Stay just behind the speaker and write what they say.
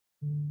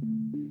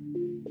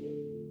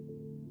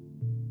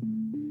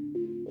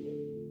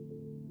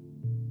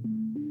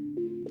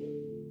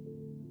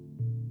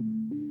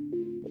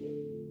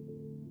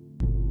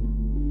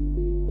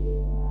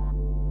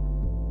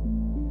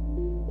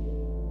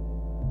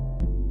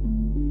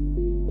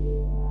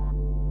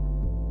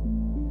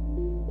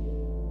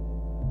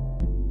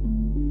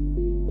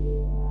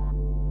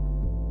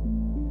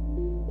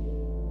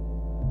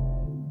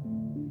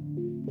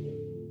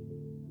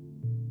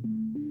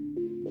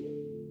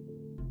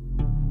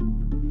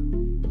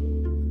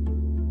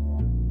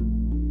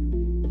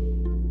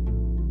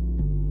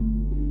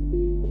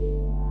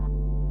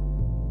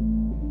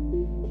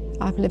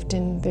I've lived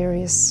in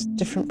various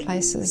different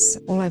places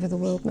all over the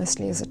world,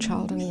 mostly as a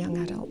child and a young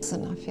adult,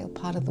 and I feel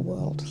part of the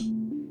world.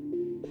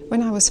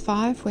 When I was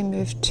 5, we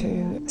moved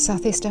to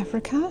Southeast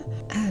Africa,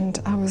 and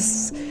I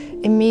was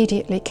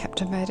immediately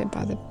captivated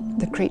by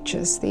the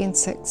creatures, the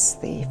insects,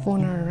 the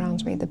fauna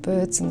around me, the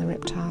birds and the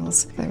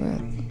reptiles. They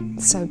were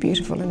so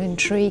beautiful and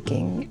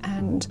intriguing,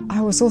 and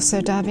I was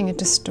also diving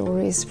into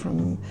stories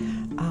from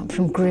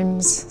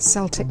Grimm's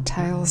Celtic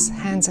tales,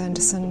 Hans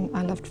Andersen.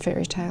 I loved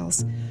fairy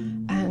tales.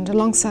 And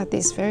alongside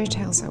these fairy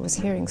tales, I was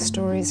hearing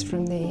stories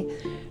from the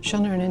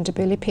Shona and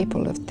Ndebele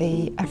people of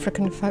the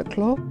African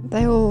folklore.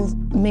 They all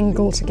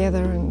mingle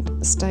together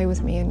and stay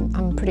with me, and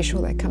I'm pretty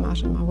sure they come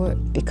out in my work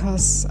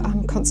because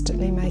I'm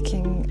constantly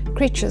making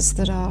creatures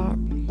that are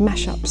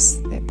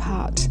mashups. They're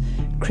part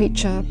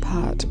creature,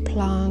 part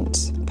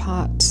plant,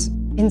 part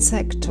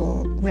insect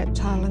or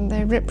reptile, and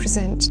they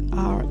represent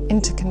our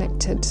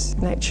interconnected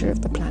nature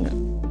of the planet.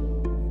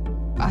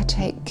 I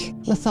take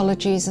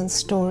mythologies and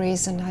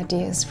stories and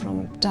ideas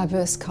from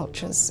diverse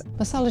cultures.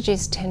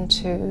 Mythologies tend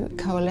to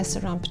coalesce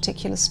around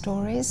particular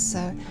stories,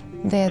 so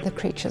they're the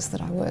creatures that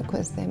I work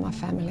with, they're my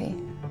family.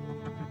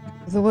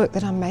 The work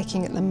that I'm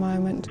making at the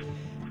moment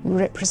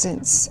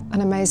represents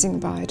an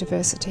amazing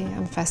biodiversity.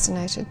 I'm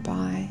fascinated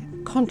by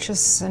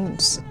conscious and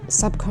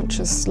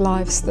subconscious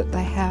lives that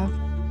they have.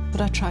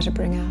 What I try to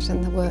bring out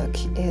in the work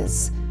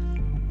is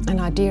an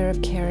idea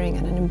of caring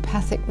and an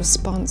empathic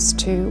response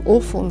to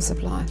all forms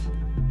of life.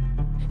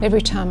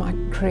 Every time I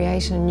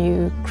create a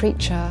new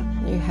creature,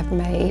 you have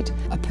made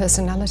a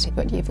personality,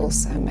 but you've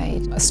also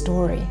made a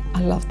story.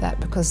 I love that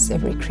because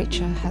every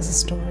creature has a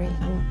story.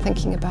 I'm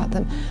thinking about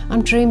them,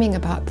 I'm dreaming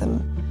about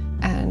them,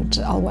 and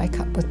I'll wake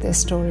up with their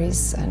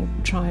stories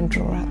and try and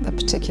draw out the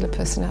particular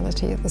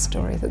personality of the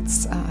story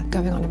that's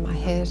going on in my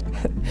head.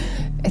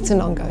 It's an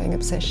ongoing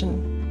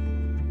obsession.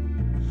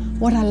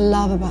 What I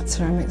love about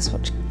ceramics,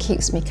 what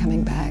keeps me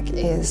coming back,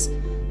 is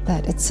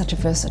that it's such a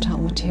versatile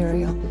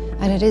material,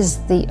 and it is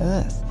the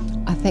earth.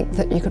 I think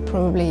that you could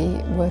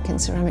probably work in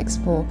ceramics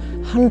for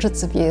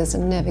hundreds of years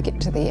and never get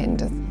to the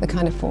end of the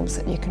kind of forms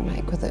that you can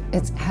make with it.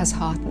 It has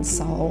heart and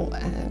soul,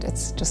 and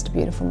it's just a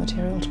beautiful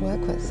material to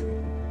work with.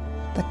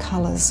 The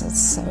colours are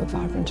so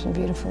vibrant and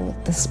beautiful.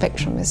 The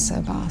spectrum is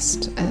so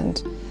vast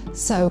and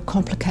so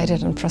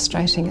complicated and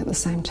frustrating at the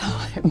same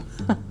time.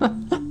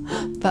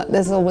 But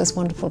there's always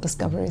wonderful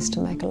discoveries to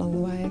make along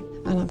the way,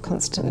 and I'm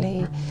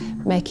constantly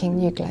making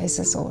new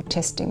glazes or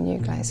testing new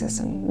glazes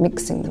and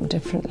mixing them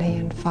differently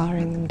and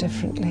firing them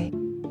differently.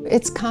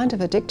 It's kind of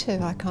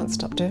addictive. I can't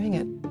stop doing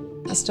it.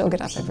 I still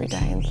get up every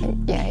day and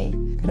think, yay,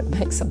 I'm going to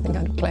make something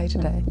out of clay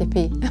today,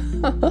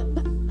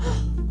 yippee.